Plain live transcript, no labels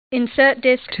Insert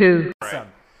disc 2. Awesome.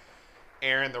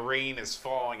 Aaron, the rain is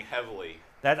falling heavily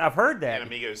I've heard that. in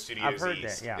Amigo Studios I've heard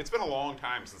East. that, yeah. It's been a long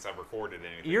time since I've recorded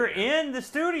anything. You're here. in the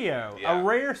studio. Yeah. A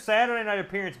rare Saturday night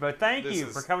appearance, but thank This you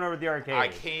is- for coming over to the arcade. I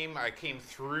came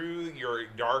through your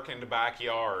darkened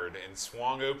backyard and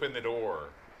swung open the door,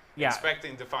 Yeah.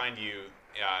 expecting to find you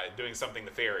doing something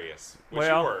nefarious, which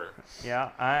Well, you were. Yeah,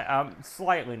 I'm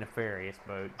slightly nefarious,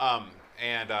 but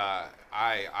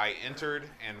I entered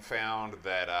and found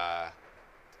that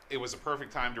it was a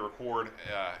perfect time to record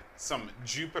some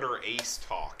Jupiter Ace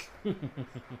talk.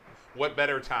 What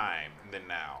better time than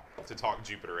now to talk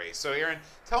Jupiter Ace? So, Aaron,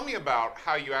 tell me about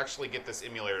how you actually get this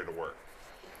emulator to work.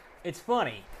 it's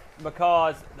funny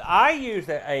because I used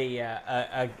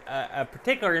a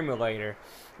particular emulator.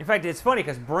 In fact, it's funny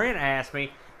because Brent asked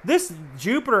me, this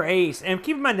Jupiter Ace, and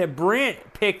keep in mind that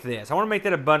Brent picked this. I want to make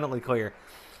that abundantly clear.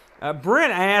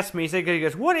 Brent asked me, he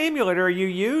goes, what emulator are you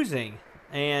using?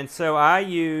 And so I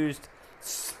used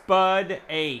Spud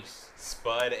Ace.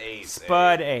 Spud Ace.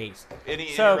 Spud Ace.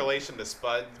 Any So- relation to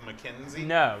Spud McKenzie?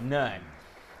 No, none.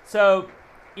 So,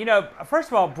 first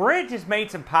of all, Brent just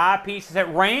made some pie pieces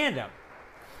at random.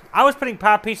 I was putting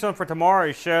pie pieces on for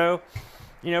tomorrow's show,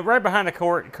 right behind the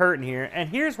curtain here. And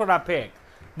here's what I picked.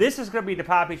 This is going to be the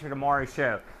pie piece for tomorrow's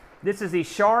show. This is the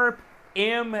Sharp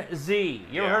MZ.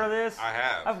 You ever heard of this? I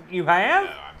have. You have?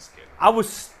 No, I'm just kidding. I was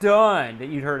stunned that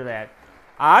you'd heard of that.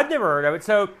 I'd never heard of it.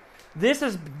 So this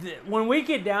is, when we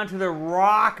get down to the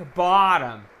rock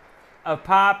bottom of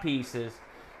pie pieces,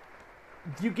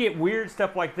 you get weird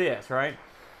stuff like this, right?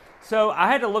 So I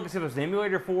had to look and see if there was an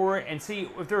emulator for it and see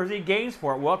if there was any games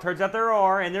for it. Well, it turns out there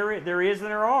are, and there is and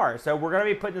there are. So we're going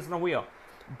to be putting this on the wheel.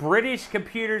 British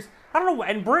computers, I don't know,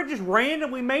 and Brit just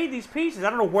randomly made these pieces.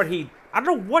 I don't know what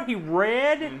he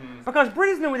read, because Brit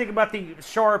doesn't know anything about the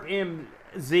Sharp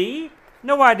MZ.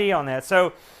 No idea on that.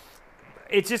 So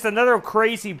it's just another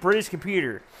crazy British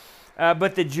computer.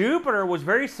 But the Jupiter was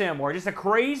very similar, just a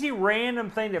crazy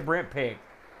random thing that Brent picked.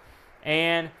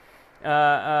 And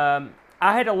I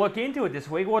had to look into it this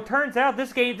week. Well, it turns out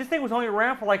this thing was only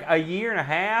around for like a year and a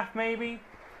half, maybe.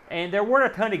 And there weren't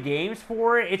a ton of games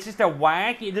for it. It's just a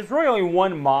wacky. There's really only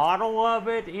one model of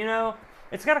it,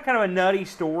 It's got a kind of a nutty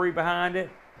story behind it.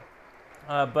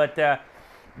 But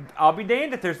I'll be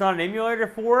damned if there's not an emulator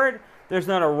for it. There's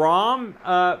not a ROM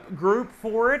group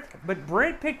for it. But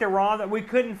Brent picked a ROM that we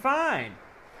couldn't find.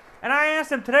 And I asked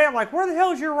him today, I'm like, where the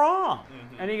hell is your ROM?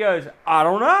 And he goes, I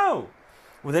don't know.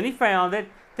 Well, then he found it.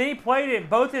 Then he played it.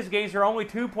 Both his games are only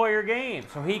two-player games.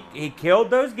 So he killed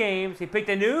those games. He picked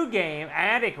a new game,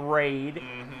 Attic Raid.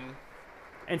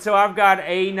 And so I've got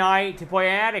a night to play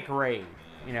Attic Raid,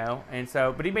 And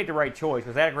so, but he made the right choice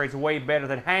because Attic Raid's way better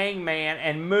than Hangman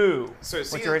and Moo,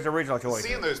 which are his original choices.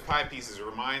 Seeing those pie pieces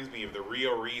reminds me of the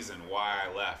real reason why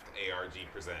I left ARG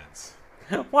Presents.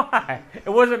 Why? It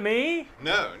wasn't me?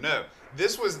 No.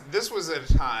 This was at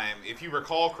a time, if you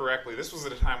recall correctly, this was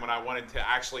at a time when I wanted to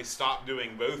actually stop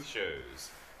doing both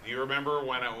shows. Do you remember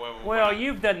when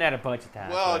you've done that a bunch of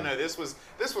times. Well, right? no, this was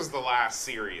the last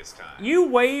serious time. You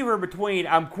waver between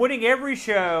I'm quitting every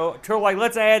show to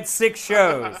let's add 6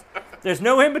 shows. There's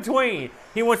no in between.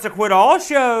 He wants to quit all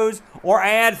shows or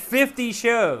add 50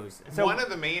 shows. So one of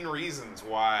the main reasons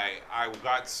why I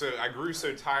grew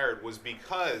so tired was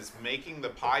because making the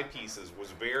pie pieces was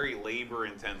very labor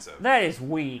intensive. That is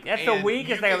weak. That's the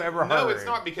weakest thing I've ever heard. No, it's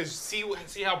not, because see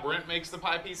how Brent makes the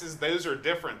pie pieces? Those are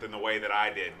different than the way that I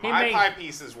did. My pie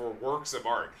pieces were works of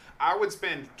art. I would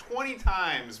spend 20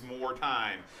 times more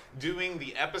time doing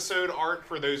the episode art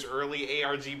for those early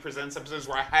ARG Presents episodes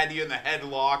where I had you in the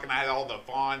headlock and I had all the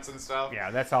fonts and stuff.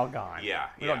 Yeah, that's all gone. Yeah,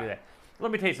 we don't do that.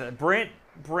 Let me tell you something.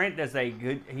 Brent does a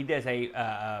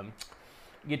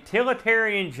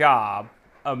utilitarian job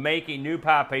of making new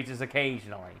pie pieces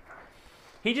occasionally.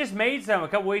 He just made some a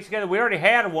couple weeks ago. We already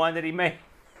had one that he made.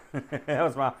 That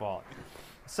was my fault.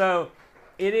 So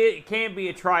it can be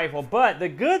a trifle, but the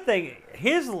good thing,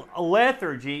 his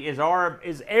lethargy is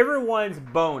everyone's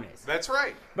bonus. That's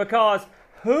right. Because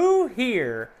who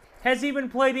here has even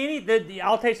played any?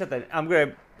 I'll tell you something. I'm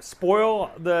going to spoil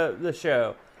the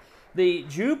show. The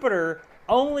Jupiter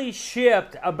only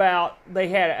shipped they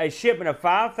had a shipment of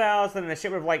 5,000 and a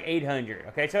shipment of like 800.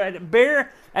 Okay, so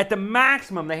at the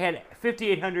maximum, they had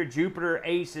 5,800 Jupiter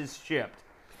Aces shipped.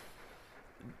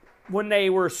 When they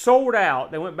were sold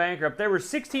out, they went bankrupt. There were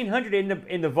 1,600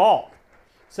 in the vault.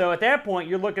 So at that point,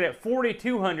 you're looking at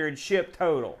 4,200 shipped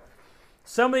total.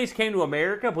 Some of these came to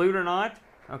America, believe it or not.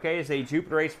 Okay, it's a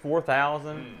Jupiter Ace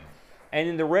 4000. And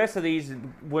then the rest of these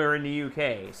were in the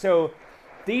UK. So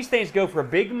these things go for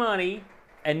big money,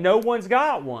 and no one's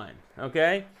got one.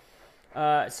 Okay?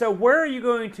 So where are you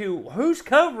going to? Who's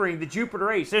covering the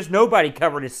Jupiter Ace? There's nobody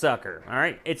covering this sucker. All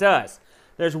right, it's us.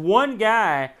 There's one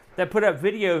guy that put up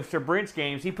videos for Brent's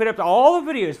games. He put up all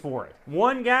the videos for it.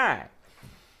 One guy.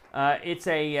 It's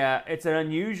an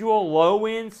unusual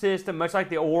low-end system, much like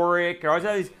the Auric.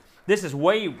 This is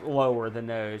way lower than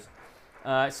those.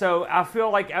 So I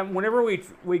feel like whenever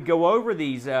we go over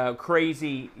these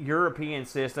crazy European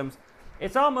systems,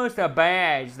 it's almost a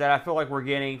badge that I feel like we're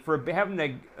getting for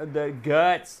having the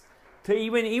guts to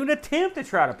even attempt to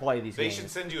try to play these games. They should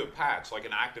send you a patch, like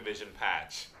an Activision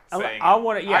patch, saying,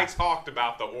 I talked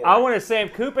about the Auric. I want a Sam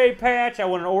Coupe patch, I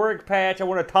want an Auric patch, I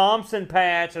want a Thompson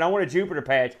patch, and I want a Jupiter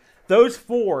patch. Those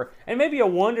 4, and maybe a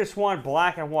Wonder Swan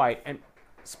black and white. And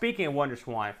speaking of Wonder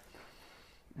Swan,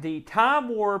 the Time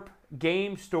Warp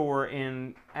game store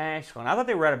in Ashland, I thought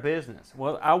they were out of business.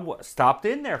 Well, I stopped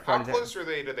in there. How close are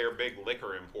they to their big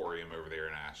liquor emporium over there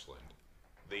in Ashland?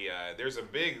 There's a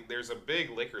big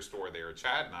liquor store there.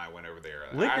 Chad and I went over there.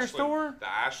 Store? The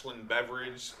Ashland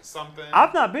Beverage something.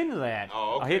 I've not been to that.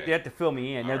 Oh, okay. You have to fill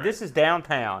me in. All now, right. This is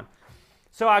downtown.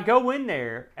 So I go in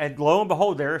there, and lo and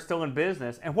behold, they're still in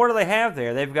business. And what do they have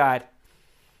there? They've got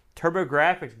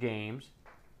TurboGrafx games.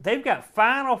 They've got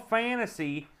Final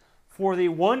Fantasy for the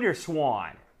Wonder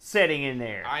Swan setting in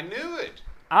there. I knew it.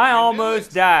 I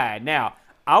almost died. Now,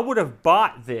 I would have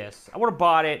bought this. I would have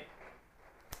bought it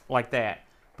like that.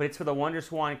 But it's for the Wonder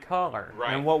Swan color.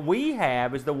 Right. And what we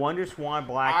have is the Wonder Swan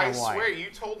black and white. I swear,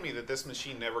 you told me that this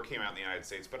machine never came out in the United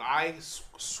States, but I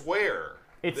swear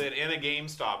that in a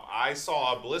GameStop, I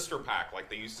saw a blister pack like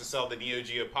they used to sell the Neo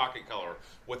Geo Pocket Color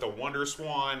with a Wonder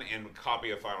Swan and a copy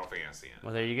of Final Fantasy in it.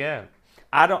 Well, there you go.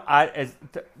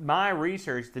 My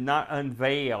research did not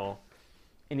unveil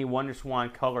any Wonder Swan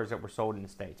colors that were sold in the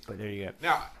States, but there you go.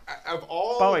 Now, of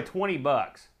all... By the way,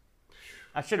 $20.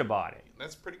 I should have bought it.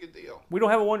 That's a pretty good deal. We don't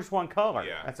have a Wonder Swan color.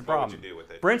 Yeah. That's the problem. What would you do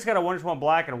with it? Brent's got a Wonder Swan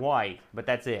black and white, but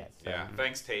that's it. So. Yeah.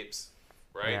 Thanks, Tapes.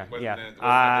 Right? Yeah. Wasn't yeah. it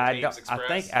the Tapes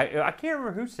Express? I can't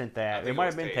remember who sent that. It might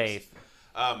have been Tapes.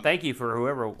 Thank you for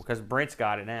whoever, because Brent's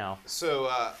got it now.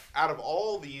 So, out of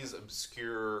all these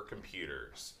obscure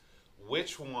computers,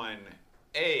 which one,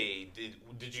 A,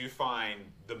 did you find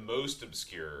the most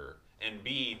obscure, and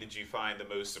B, did you find the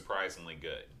most surprisingly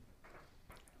good?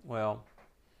 Well,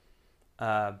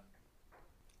 the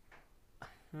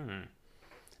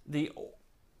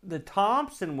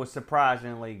Thompson was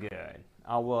surprisingly good.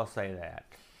 I will say that.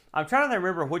 I'm trying to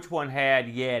remember which one had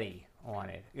Yeti on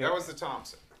it. That was the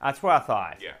Thompson. That's what I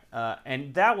thought. Yeah.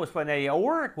 And that was when the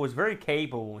Auric was a very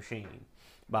capable machine,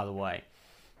 by the way.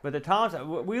 But the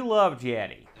Thompson, we loved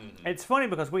Yeti. Mm-hmm. It's funny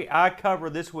because I cover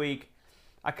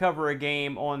a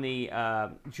game on the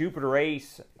Jupiter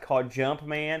Ace called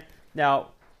Jumpman.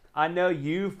 Now, I know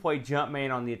you've played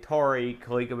Jumpman on the Atari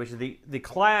Coleco, which is the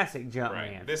classic Jumpman.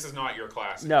 Right. This is not your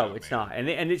classic No, Jumpman. it's not. And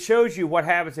it shows you what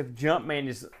happens if Jumpman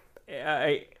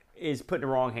is put in the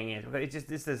wrong hands.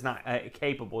 This is not a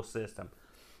capable system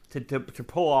to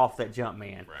pull off that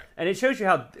Jumpman. Right. And it shows you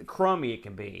how crummy it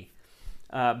can be.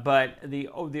 But the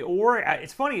Auric,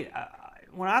 it's funny,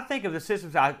 when I think of the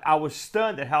systems, I was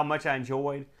stunned at how much I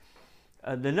enjoyed.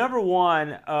 The number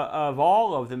one of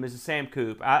all of them is the Sam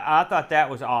Coupe. I thought that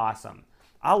was awesome.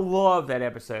 I love that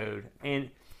episode.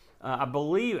 And I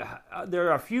believe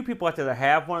there are a few people out there that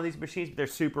have one of these machines, but they're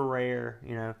super rare,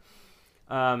 you know.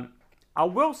 I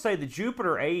will say the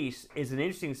Jupiter Ace is an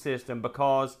interesting system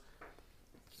because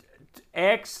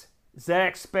ZX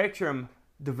Spectrum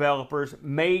developers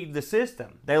made the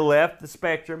system. They left the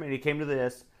Spectrum and it came to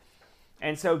this.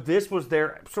 And so this was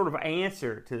their sort of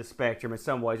answer to the Spectrum in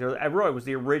some ways. Or it really was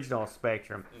the original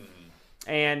Spectrum. Mm-hmm.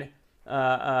 And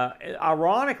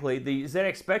ironically, the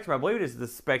ZX Spectrum, I believe it is the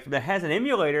Spectrum, that has an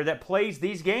emulator that plays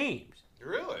these games.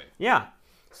 Really? Yeah.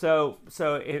 So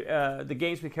the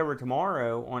games we cover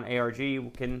tomorrow on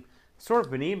ARG can sort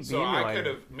of be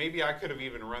emulated. Maybe I could have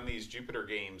even run these Jupiter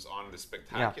games on the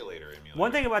Spectaculator emulator.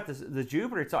 One thing about the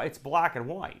Jupiter, it's black and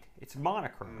white. It's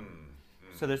monochrome.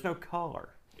 So there's no color.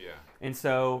 Yeah. And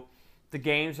so the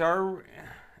games are,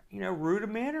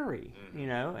 rudimentary,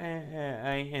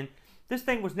 and this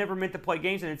thing was never meant to play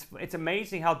games, and it's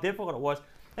amazing how difficult it was.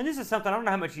 And this is something, I don't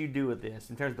know how much you do with this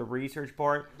in terms of the research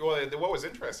part. Well, what was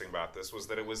interesting about this was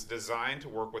that it was designed to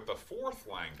work with the fourth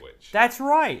language. That's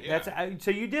right. Yeah.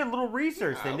 So you did a little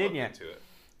research then, didn't you? Into it.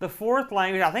 The fourth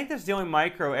language, I think that's the only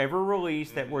micro ever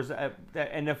released that was,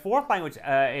 and the fourth language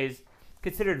is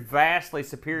considered vastly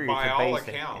superior to basic. By all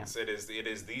accounts, it is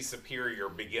the superior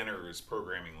beginner's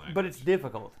programming language. But it's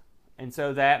difficult. And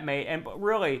so that but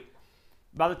really,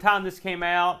 by the time this came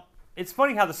out, it's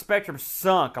funny how the Spectrum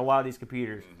sunk a lot of these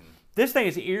computers. Mm-hmm. This thing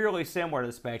is eerily similar to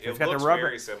the Spectrum. It's got the rubber,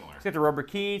 very similar. It's got the rubber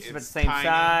keys. It's the same tiny,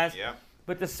 size. Yeah.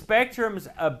 But the Spectrum's,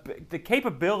 the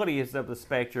capabilities of the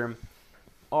Spectrum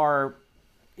are,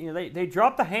 they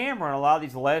drop the hammer on a lot of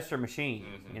these lesser machines,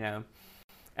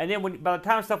 And then by the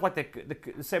time stuff like the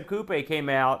Seb Coupe came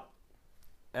out,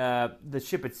 the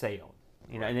ship had sailed,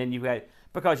 And then you had,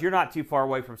 because you're not too far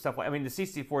away from stuff like, the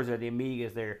C64s or the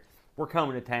Amigas, we're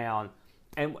coming to town.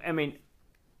 And,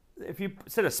 if you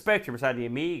set a Spectrum beside the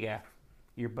Amiga,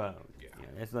 you're boned. Yeah.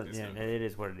 It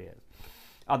is what it is.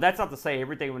 That's not to say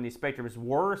everything with the Spectrum is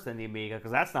worse than the Amiga,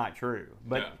 because that's not true.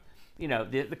 But,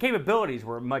 the capabilities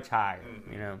were much higher,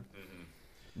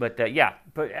 But I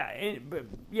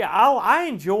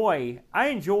enjoy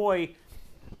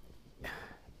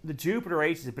the Jupiter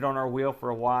Ace has been on our wheel for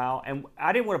a while, and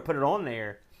I didn't want to put it on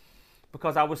there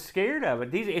because I was scared of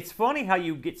it. It's funny how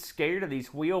you get scared of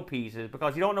these wheel pieces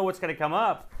because you don't know what's going to come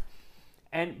up.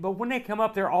 But when they come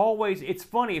up, they're always. It's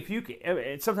funny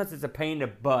sometimes it's a pain in the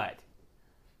butt.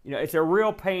 It's a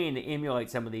real pain to emulate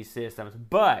some of these systems,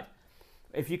 but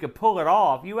if you could pull it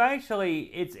off,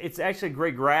 it's actually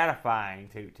great gratifying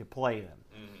to play them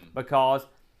because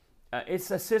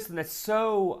it's a system that's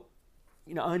so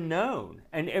unknown,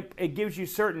 and it gives you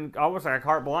certain almost like a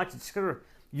carte blanche. It's sort of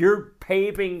you're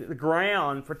paving the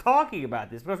ground for talking about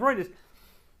this because we're just.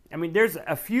 There's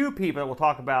a few people that will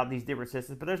talk about these different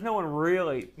systems, but there's no one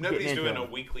really. Nobody's doing a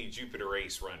weekly Jupiter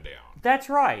Ace rundown. That's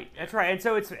right. That's right. And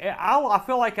so I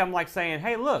feel like I'm like saying,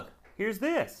 hey, look, here's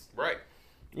this. Right.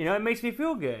 It makes me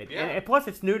feel good. Yeah. And plus,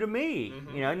 it's new to me.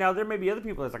 Now there may be other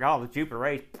people that's like, oh, the Jupiter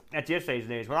Ace, that's yesterday's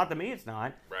news. Well, not to me, it's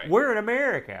not. Right. We're in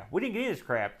America. We didn't get into this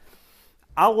crap.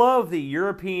 I love the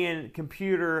European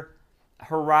computer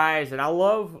horizon. I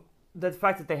love the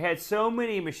fact that they had so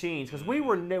many machines because we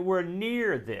were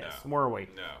near this, were we?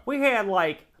 No. We had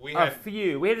a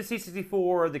few. We had the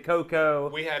C64, the Coco.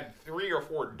 We had 3 or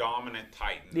 4 dominant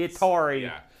titans. The Atari.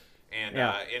 Yeah. And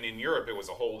in Europe, it was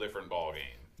a whole different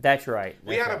ballgame. That's right.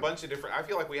 We had a bunch of different. I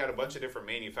feel like we had a bunch of different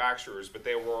manufacturers, but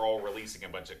they were all releasing a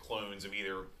bunch of clones of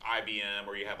either IBM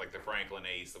or you had like the Franklin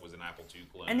Ace that was an Apple II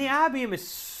clone. And the IBM is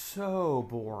so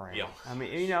boring. Yeah.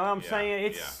 I'm saying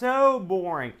it's so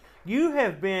boring. You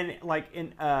have been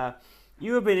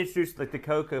you have been introduced to the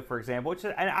Coco, for example,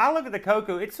 and I look at the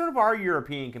Coco. It's sort of our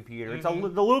European computer. It's the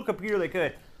little computer they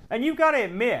could, and you've got to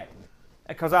admit.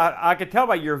 Because I could tell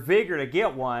by your vigor to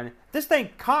get one, this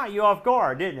thing caught you off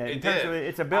guard, didn't it? In terms of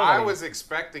its ability. I was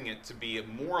expecting it to be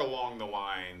more along the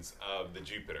lines of the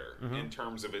Jupiter in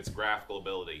terms of its graphical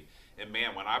ability. And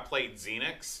man, when I played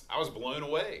Xenix, I was blown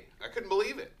away. I couldn't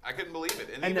believe it.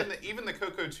 And even the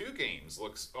Coco 2 games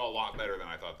looks a lot better than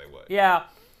I thought they would. Yeah.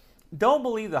 Don't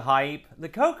believe the hype. The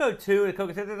Coco 2 and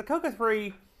the Coco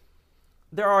 3...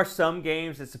 There are some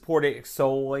games that support it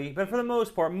solely, but for the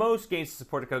most part, most games that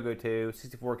support the Coco 2,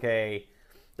 64K,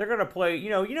 they're going to play.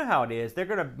 You know how it is. They're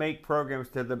going to make programs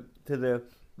to the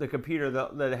computer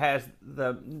that has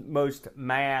the most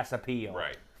mass appeal.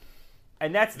 Right.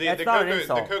 And that's not an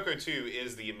insult. The Coco 2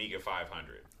 is the Amiga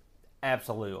 500.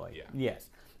 Absolutely. Yeah. Yes.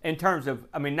 In terms of,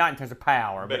 not in terms of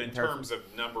power, but in terms of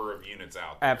number of units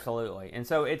out there. Absolutely. And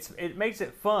so it makes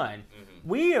it fun.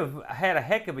 We have had a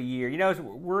heck of a year.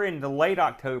 We're in the late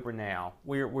October now.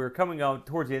 We're coming on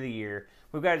towards the end of the year.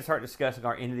 We've got to start discussing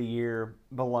our end of the year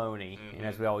baloney,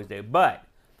 as we always do. But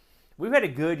we've had a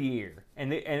good year,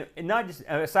 and not just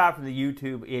aside from the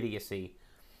YouTube idiocy,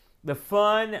 the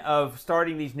fun of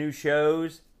starting these new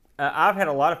shows. I've had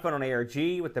a lot of fun on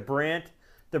ARG with the Brent.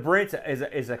 The Brent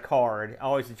is a card. I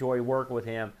always enjoy working with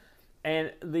him.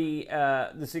 And the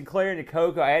Sinclair and the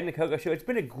Coco, I had in the Coco show. It's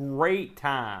been a great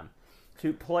time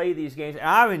to play these games. And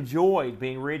I've enjoyed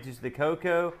being rigid to the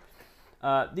Coco.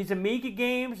 These Amiga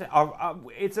games,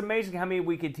 it's amazing how many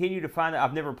we continue to find that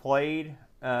I've never played.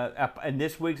 And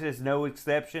this week's is no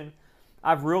exception.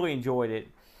 I've really enjoyed it.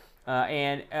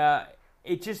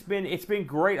 It's been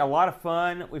great. A lot of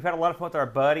fun. We've had a lot of fun with our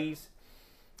buddies.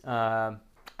 I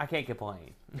can't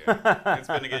complain. Yeah, it's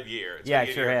been a good year.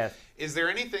 It sure has. Is there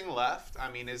anything left?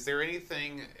 Is there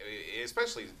anything,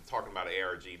 especially talking about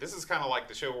ARG? This is kind of like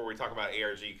the show where we talk about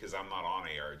ARG because I'm not on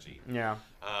ARG. Yeah.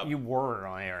 You were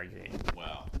on ARG.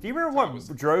 Well. Do you remember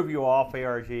what drove you off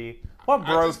ARG? What broke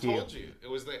you? I just told you.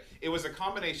 It was a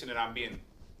combination, and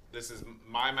this is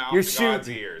my mouth to God's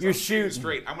ears. You're shooting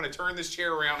straight. I'm going to turn this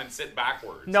chair around and sit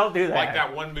backwards. Don't do that. Like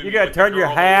that one movie. You got to turn your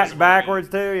hat backwards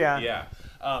too. Yeah. Yeah.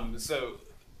 So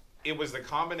it was the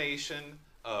combination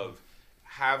of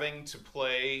having to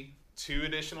play 2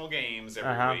 additional games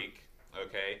every week.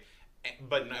 Okay.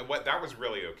 But that was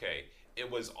really okay. It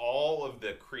was all of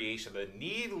the creation, the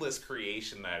needless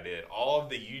creation that I did, all of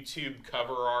the YouTube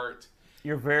cover art.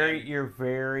 You're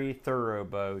very thorough,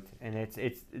 Boat, and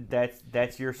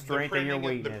that's your strength and your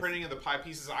weakness. The printing of the pie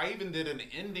pieces. I even did an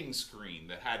ending screen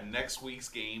that had next week's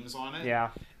games on it. Yeah.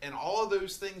 And all of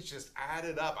those things just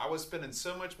added up. I was spending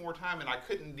so much more time, and I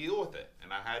couldn't deal with it,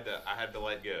 and I had to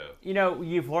let go. You know,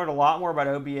 you've learned a lot more about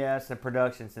OBS and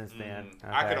production since then.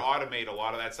 Okay. I could automate a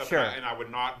lot of that stuff, sure. and I would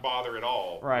not bother at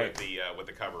all right. with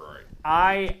the cover art.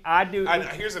 I do.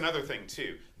 Here's another thing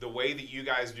too. The way that you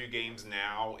guys do games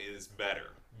now is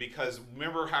better. Because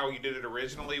remember how you did it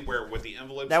originally, where with the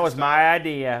envelopes? That was my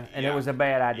idea, and it was a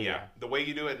bad idea. Yeah. The way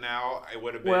you do it now, it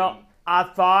would have been. Well, I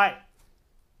thought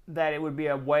that it would be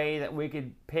a way that we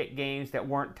could pick games that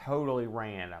weren't totally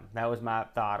random. That was my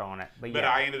thought on it. But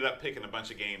yeah. I ended up picking a bunch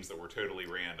of games that were totally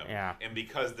random. Yeah. And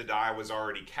because the die was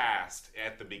already cast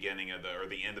at the beginning of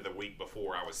the end of the week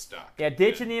before, I was stuck. Yeah,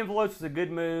 ditching the envelopes was a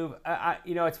good move.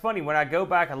 It's funny when I go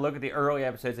back and look at the early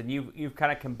episodes, and you've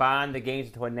kind of combined the games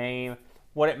into a name.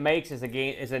 What it makes is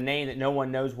a name that no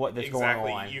one knows what that's going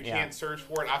on. You can't search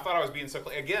for it. I thought I was being so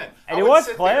clever. Again, and it was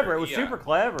clever. It was super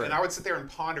clever. And I would sit there and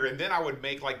ponder, and then I would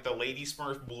make like the Lady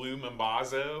Smurf Blue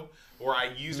Mambazo, where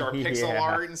I used our pixel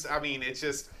art. And I mean, it's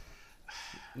just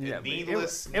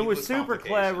needless. It was super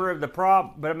clever of the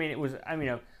problem, but I mean, it was.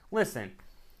 Listen,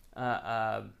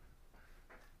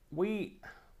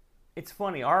 It's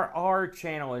funny. Our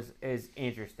channel is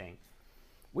interesting.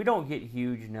 We don't get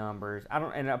huge numbers.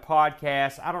 In a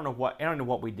podcast, I don't know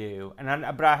what we do,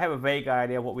 but I have a vague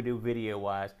idea of what we do video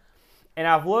wise. And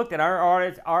I've looked at our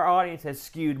audience has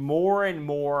skewed more and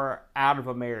more out of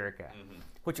America. Mm-hmm.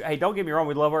 Which, hey, don't get me wrong,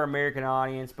 we love our American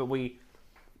audience, but we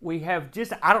have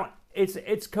just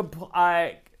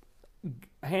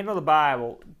handle the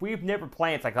Bible. We've never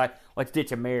planned like let's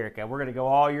ditch America. We're gonna go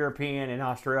all European and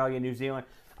Australia, New Zealand.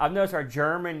 I've noticed our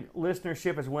German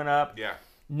listenership has went up. Yeah.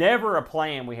 Never a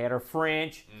plan we had, or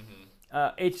French.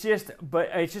 Mm-hmm. It's just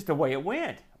the way it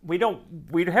went. We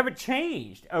haven't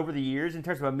changed over the years in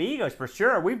terms of Amigos for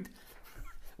sure. We've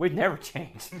never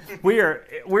changed. we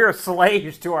are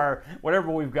slaves to our whatever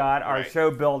we've got, our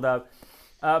show build up.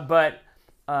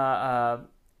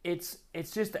 It's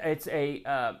just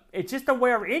the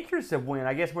way our interests have went.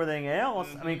 I guess more than anything else.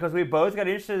 Mm-hmm. I mean, because we both got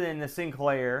interested in the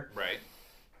Sinclair. Right.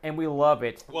 And we love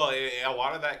it. Well, a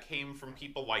lot of that came from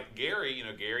people like Gary. You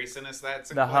know, Gary sent us that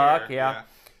Sinclair. The Huck, yeah.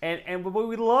 And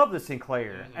we love the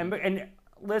Sinclair. Mm-hmm. And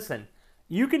listen,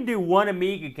 you can do one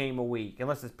Amiga game a week,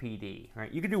 unless it's PD,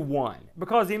 right? You can do one.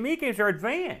 Because the Amiga games are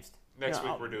advanced. Next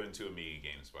week we're doing 2 Amiga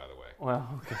games, by the way.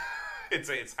 Well, okay.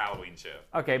 It's Halloween shift.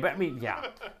 Okay, but I mean, yeah.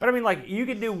 But I mean, like, you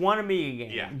can do one Amiga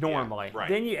game normally. Yeah, right.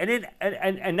 Then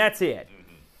and that's it.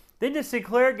 Mm-hmm. Then the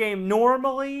Sinclair game,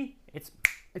 normally,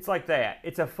 it's like that.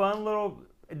 It's a fun little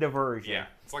diversion. Yeah,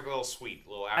 it's like a little sweet,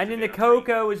 little. And then the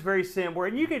Coco is very similar,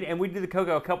 and we do the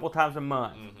Coco a couple of times a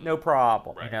month, no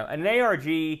problem. Right. You know, and an ARG,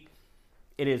 it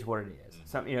is what it is.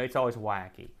 Mm-hmm. It's always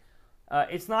wacky.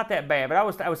 It's not that bad, but I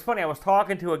was funny. I was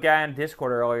talking to a guy in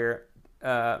Discord earlier.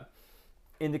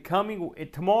 In the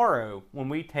tomorrow when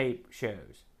we tape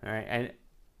shows, all right, and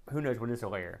who knows when this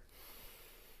will air.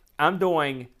 I'm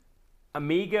doing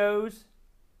Amigos,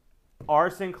 our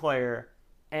Sinclair,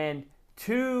 and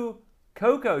 2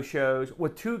 Coco shows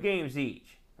with 2 games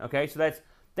each. Okay, so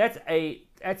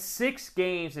that's 6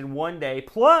 games in one day.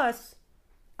 Plus,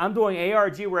 I'm doing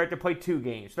ARG where I have to play 2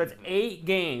 games. So that's 8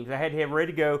 games I had to have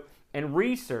ready to go and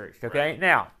researched. Okay,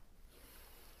 now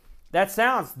that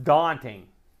sounds daunting.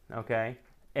 Okay,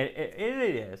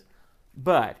 it is,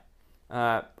 but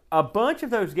a bunch of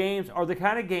those games are the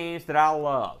kind of games that I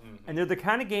love, and they're the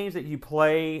kind of games that you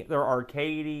play. They're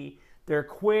arcadey. They're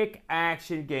quick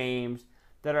action games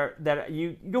that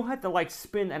you don't have to like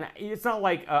spend. And it's not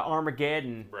like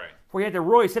Armageddon, right? Where you have to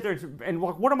really sit there and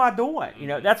what am I doing? You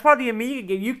know, that's why the Amiga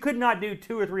game. You could not do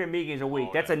 2 or 3 Amiga games a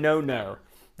week. That's a no. Never.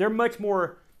 They're much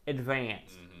more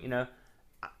advanced. You know,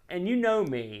 and you know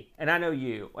me, and I know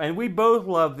you, and we both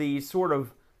love these sort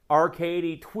of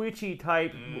arcadey, twitchy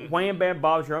type, wham bam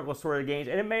Bob's Your Uncle sort of games,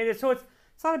 and it made it so it's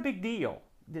not a big deal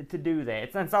to do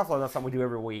that. It's also not something we do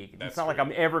every week. It's not like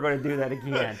I'm ever going to do that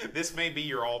again. This may be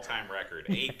your all-time record,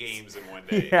 8 games in one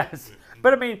day. Yes,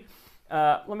 but I mean,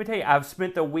 let me tell you, I've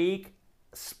spent the week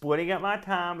splitting up my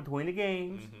time between the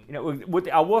games. You know,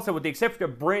 I will say with the exception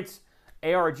of Brent's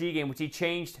ARG game, which he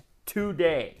changed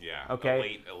today. Yeah.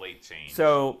 Okay. A late change.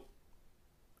 So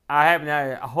I haven't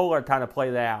had a whole lot of time to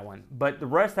play that one, but the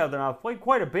rest of them I've played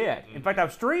quite a bit. In fact,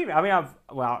 I've streamed. I mean,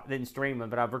 I didn't stream them,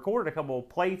 but I've recorded a couple of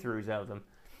playthroughs of them,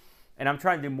 and I'm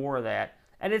trying to do more of that.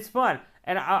 And it's fun.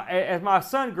 And as my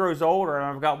son grows older and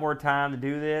I've got more time to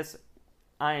do this,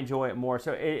 I enjoy it more.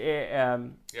 So yeah,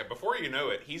 before you know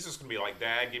it, he's just going to be like,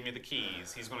 Dad, give me the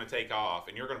keys. He's going to take off,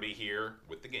 and you're going to be here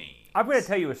with the game. I'm going to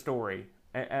tell you a story,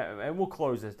 and we'll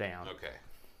close this down. Okay.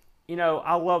 You know,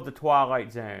 I love the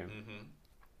Twilight Zone. Mm-hmm.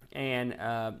 And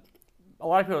a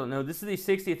lot of people don't know, this is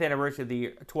the 60th anniversary of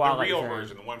the Twilight Zone. The real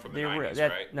version, the one from the 90s,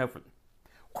 right? No,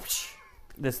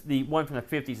 the one from the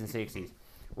 50s and 60s.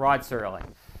 Rod Serling.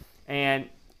 And,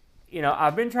 you know,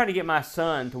 I've been trying to get my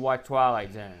son to watch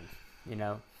Twilight Zone, you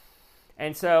know.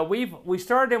 And so we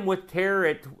started him with Terror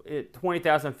at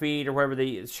 20,000 feet or wherever,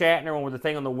 the Shatner one with the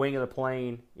thing on the wing of the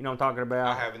plane. You know what I'm talking about?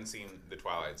 I haven't seen the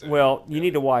Twilight Zone. Well, you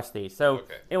need to watch these. So,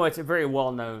 anyway, it's a very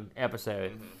well-known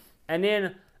episode. Mm-hmm. And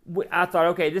then I thought,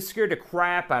 okay, this scared the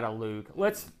crap out of Luke.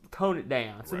 Let's tone it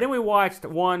down. So then we watched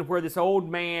one where this old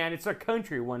man, it's a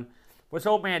country one, where this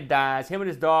old man dies. Him and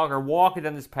his dog are walking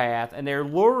down this path, and they're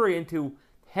lured into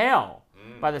hell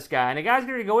by this guy. And the guy's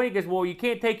going to go in and he goes, well, you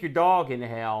can't take your dog into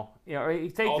hell. You know, he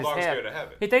thinks all it's dogs heaven. go to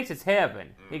heaven. He thinks it's heaven.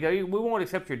 He goes, we won't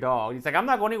accept your dog. He's like, I'm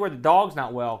not going anywhere the dog's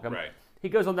not welcome. Right. He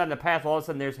goes on down the path, all of a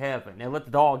sudden there's heaven. They let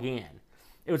the dog in.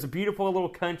 It was a beautiful little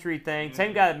country thing.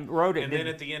 Same guy that wrote it. And then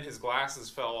at the end, his glasses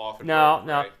fell off. And no.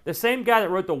 Right? The same guy that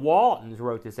wrote The Waltons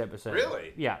wrote this episode.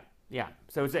 Really? Yeah.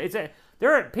 So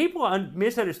there are people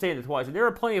misunderstand the Twilight Zone. There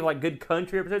are plenty of like good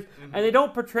country episodes, and they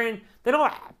don't portray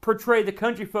the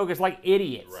country folk as like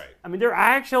idiots. Right. I mean, they're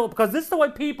actual, because this is the way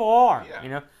people are. Yeah. You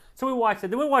know. So we watched it.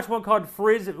 Then we watched one called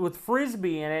with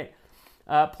Frisbee in it.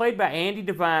 Played by Andy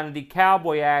Devine, the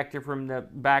cowboy actor from the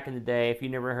back in the day. If you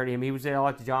never heard of him, he was in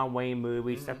like the John Wayne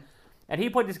movies. Stuff. And he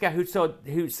played this guy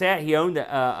he owned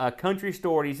a country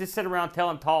store. He's just sitting around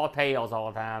telling tall tales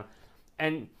all the time,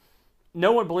 and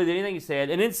no one believed anything he said.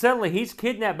 And then suddenly he's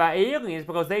kidnapped by aliens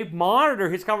because they monitor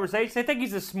his conversations. They think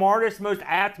he's the smartest, most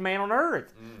apt man on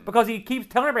earth because he keeps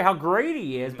telling everybody how great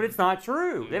he is, but it's not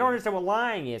true. They don't understand what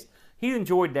lying is. He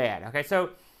enjoyed that. Okay,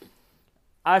 so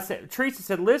Teresa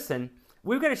said, listen,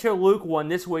 we've got to show Luke one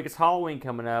this week. It's Halloween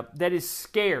coming up. That is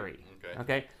scary.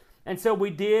 Okay? And so we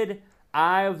did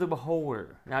Eye of the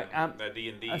Beholder. Now, I'm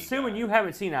D&D assuming you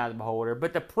haven't seen Eye of the Beholder,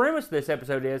 but the premise of this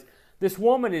episode is this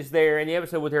woman is there in the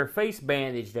episode with her face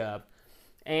bandaged up,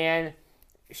 and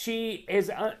she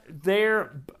is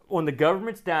there on the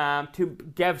government's dime to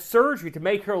have surgery to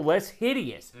make her less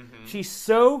hideous. She's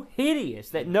so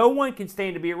hideous that no one can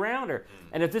stand to be around her.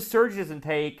 And if this surgery doesn't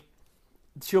take,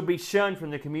 she'll be shunned from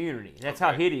the community. That's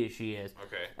how hideous she is.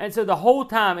 Okay. And so the whole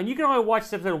time, and you can only watch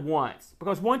this episode once,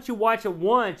 because once you watch it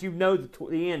once, you know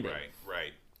the ending.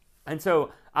 Right. And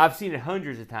so I've seen it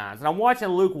hundreds of times. And I'm watching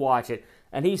Luke watch it,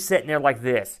 and he's sitting there like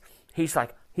this. He's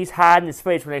hiding his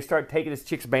face when they start taking this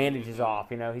chick's bandages off.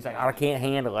 You know, he's like, I can't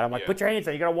handle it. I'm like, put your hands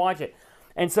on. You gotta watch it.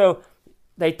 And so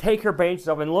they take her bandages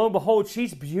off, and lo and behold,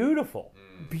 she's beautiful,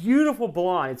 beautiful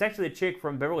blonde. It's actually a chick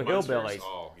from Beverly Hillbillies.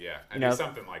 Oh yeah, I knew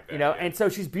something like that. You know, and so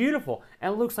she's beautiful,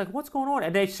 and Luke's like, what's going on?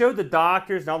 And they show the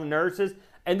doctors and all the nurses,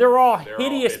 and they're all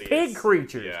hideous pig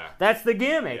creatures. Yeah. That's the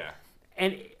gimmick. Yeah.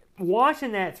 And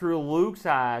watching that through Luke's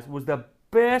eyes was the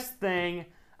best thing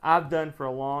I've done for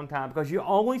a long time, because you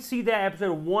only see that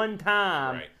episode one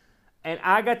time, and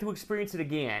I got to experience it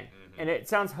again. And it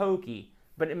sounds hokey,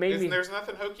 but it made me. There's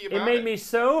nothing hokey about it. It made me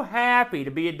so happy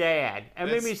to be a dad. It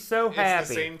made me so happy. It's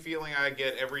the same feeling I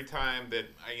get every time that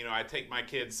I take my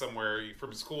kids somewhere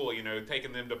from school.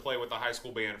 Taking them to play with the high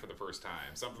school band for the first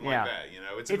time, something like that.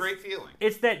 It's a great feeling.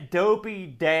 It's that dopey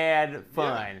dad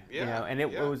fun. And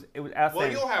it was outstanding.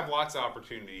 Well, you'll have lots of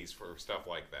opportunities for stuff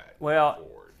like that. Well.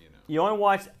 Forward, You only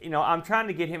watch, I'm trying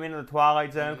to get him into the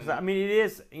Twilight Zone because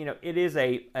it is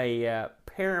a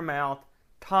Paramount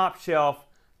top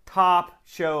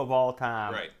show of all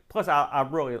time. Right. Plus,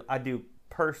 I do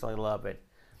personally love it,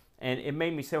 and it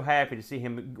made me so happy to see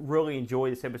him really enjoy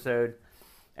this episode.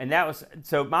 And that was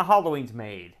so my Halloween's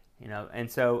made, and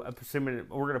so assuming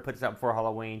we're going to put this out before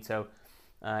Halloween. So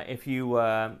if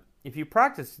you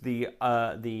practice the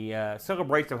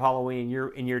celebration of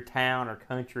Halloween in your town or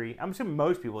country, I'm assuming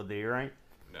most people do, right?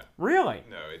 No. Really?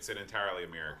 No, it's an entirely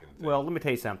American thing. Well, let me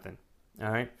tell you something. All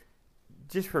right,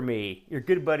 just for me, your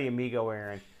good buddy Amigo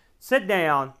Aaron, sit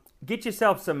down, get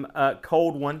yourself some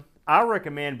cold one. I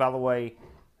recommend, by the way,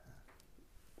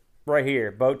 right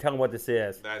here, Bo. Tell them what this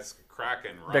is. That's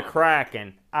Kraken rum. The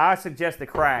Kraken. I suggest the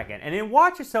Kraken, and then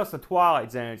watch yourself some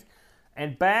Twilight Zones.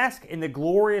 And bask in the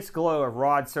glorious glow of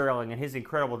Rod Serling and his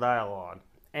incredible dialogue.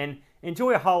 And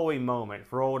enjoy a Halloween moment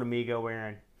for old Amigo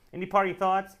Aaron. Any parting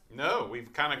thoughts? No,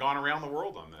 we've kind of gone around the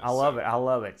world on this. I love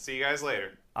it. See you guys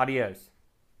later. Adios.